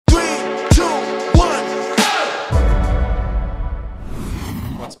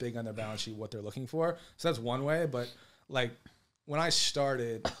big on their balance sheet, what they're looking for. So that's one way. But like when I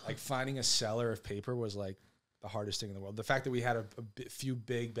started, like finding a seller of paper was like the hardest thing in the world. The fact that we had a few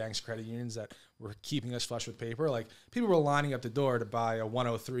big banks, credit unions that were keeping us flush with paper, like people were lining up the door to buy a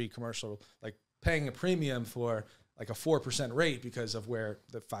 103 commercial, like paying a premium for like a 4% rate because of where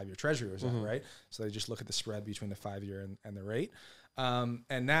the 5-year treasury was at, right? So they just look at the spread between the 5-year and the rate.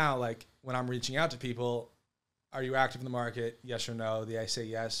 And now, like when I'm reaching out to people, are you active in the market? Yes or no? I say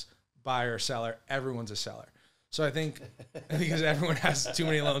yes. Buyer, seller, everyone's a seller. So I think because everyone has too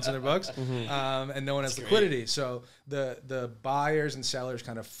many loans in their books, and no one has liquidity. So the buyers and sellers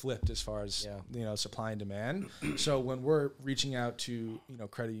kind of flipped as far as supply and demand. So when we're reaching out to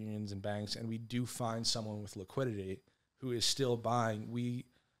credit unions and banks, and we do find someone with liquidity who is still buying, we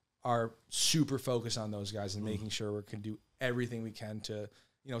are super focused on those guys and making sure we can do everything we can to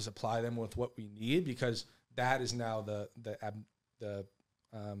supply them with what we need, because that is now the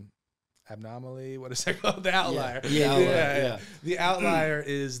abnormally, what is that called? The outlier. Yeah. The outlier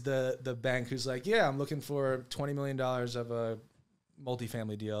is the bank who's like, I'm looking for $20 million of a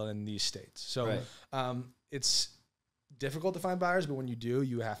multifamily deal in these states. So it's difficult to find buyers, but when you do,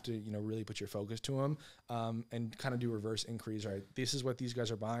 you have to really put your focus to them and kind of do reverse inquiries. Right, this is what these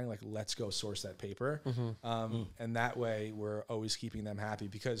guys are buying. Like, let's go source that paper, and that way we're always keeping them happy,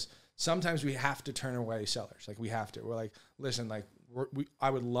 because sometimes we have to turn away sellers. Like we have to. We're like, listen, like I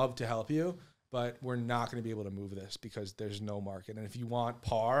would love to help you, but we're not going to be able to move this because there's no market. And if you want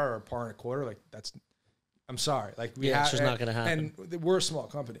par or par and a quarter, like I'm sorry. Like it's just not going to happen. And we're a small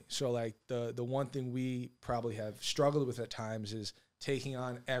company. So like the one thing we probably have struggled with at times is taking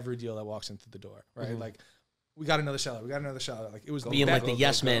on every deal that walks in through the door, right? Like we got another seller. Like it was being like the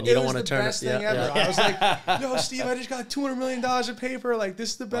yes man. You don't want to turn it. Best thing ever. I was like, yo, Steve, I just got $200 million of paper. Like this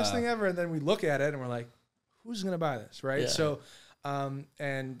is the best thing ever. And then we look at it and we're like, who's going to buy this? Right. So, and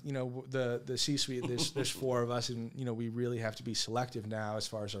the C-suite, there's 4 of us, and we really have to be selective now as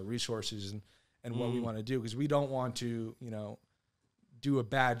far as our resources and what we want to do, because we don't want to do a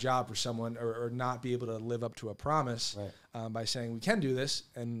bad job for someone or not be able to live up to a promise by saying we can do this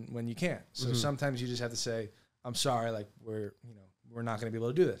and when you can't. So sometimes you just have to say, I'm sorry, like we're not going to be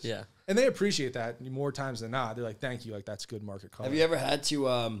able to do this. Yeah, and they appreciate that more times than not. They're like, thank you, like that's good market call. Have you ever had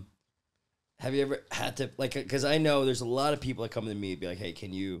to like, because I know there's a lot of people that come to me and be like, hey,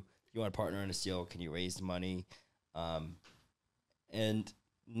 you want to partner in this deal? Can you raise the money? And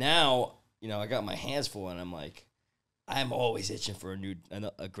now, I got my hands full, and I'm like, I'm always itching for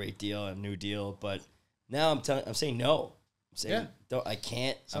a great deal, a new deal. But now I'm saying no. I'm saying, I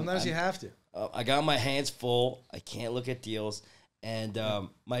can't. Sometimes you have to. I got my hands full. I can't look at deals. And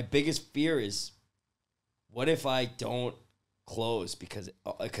my biggest fear is, what if I don't close because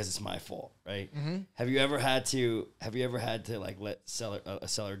it's my fault, right? Have you ever had to like let a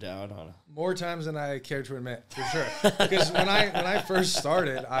seller down on more times than I care to admit, for sure? Because when I first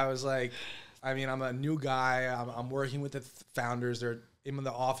started, I was like, I mean, I'm a new guy. I'm working with the founders. They're in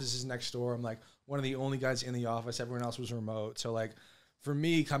the offices next door. I'm like one of the only guys in the office. Everyone else was remote. So like for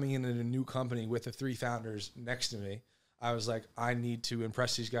me, coming into a new company with the 3 founders next to me, I was like, I need to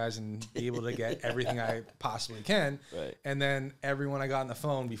impress these guys and be able to get everything I possibly can. Right. And then everyone I got on the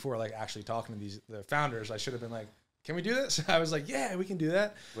phone before, like actually talking to the founders, I should have been like, can we do this? I was like, yeah, we can do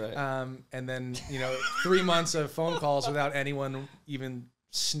that. Right. And then, 3 months of phone calls without anyone even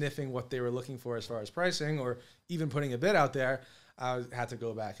sniffing what they were looking for as far as pricing or even putting a bid out there, I had to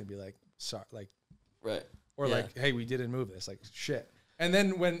go back and be like, sorry, like, right. Or like, hey, we didn't move this, like shit. And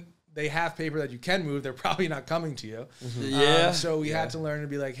then when they have paper that you can move, they're probably not coming to you. So we had to learn to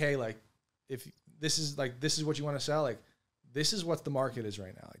be like, hey, like, if this is what you want to sell, like, this is what the market is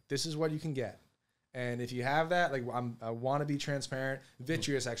right now. Like, this is what you can get. And if you have that, like, I want to be transparent.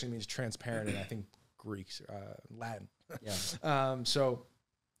 Vitreous actually means transparent in, I think, Greeks, Latin. So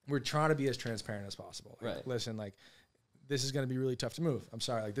we're trying to be as transparent as possible. Like, listen, like, this is going to be really tough to move. I'm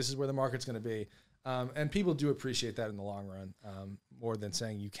sorry. Like, this is where the market's going to be. And people do appreciate that in the long run, more than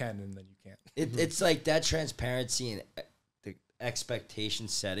saying you can and then you can't. It's like that transparency and the expectation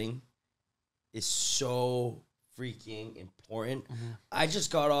setting is so freaking important. I just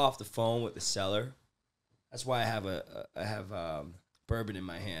got off the phone with the seller. That's why I have bourbon in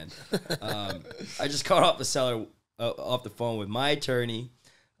my hand. I just got off the phone with my attorney,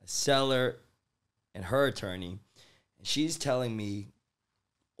 a seller, and her attorney, and she's telling me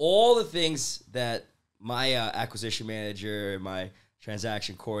all the things that my acquisition manager and my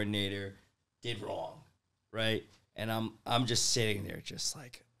transaction coordinator did wrong, right? And I'm just sitting there, just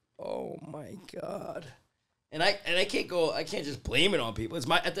like, oh my god. And I can't just blame it on people. At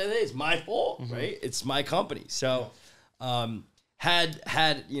the end of the day, it's my fault, right? It's my company. So,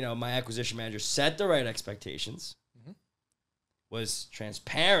 had you know, my acquisition manager set the right expectations, was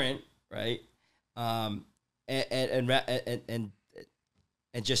transparent, right, and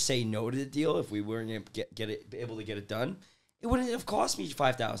just say no to the deal if we weren't able to get it done, it wouldn't have cost me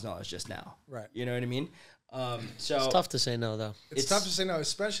 $5,000 just now. Right. You know what I mean? So it's tough to say no, though. It's tough to say no,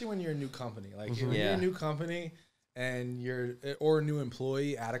 especially when you're a new company. Like when you're a new company and or a new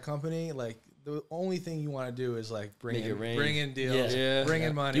employee at a company, like the only thing you want to do is like bring in deals, bring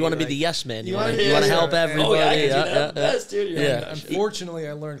in money. You want to be like, the yes man. You want to help everybody. Oh, yeah, I can do that best, dude. Unfortunately,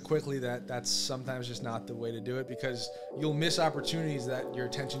 I learned quickly that that's sometimes just not the way to do it, because you'll miss opportunities that your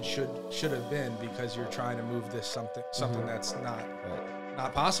attention should have been, because you're trying to move this something that's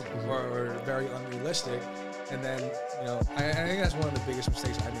not possible or very unrealistic. And then, you know, I think that's one of the biggest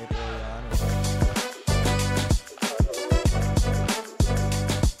mistakes I made early on.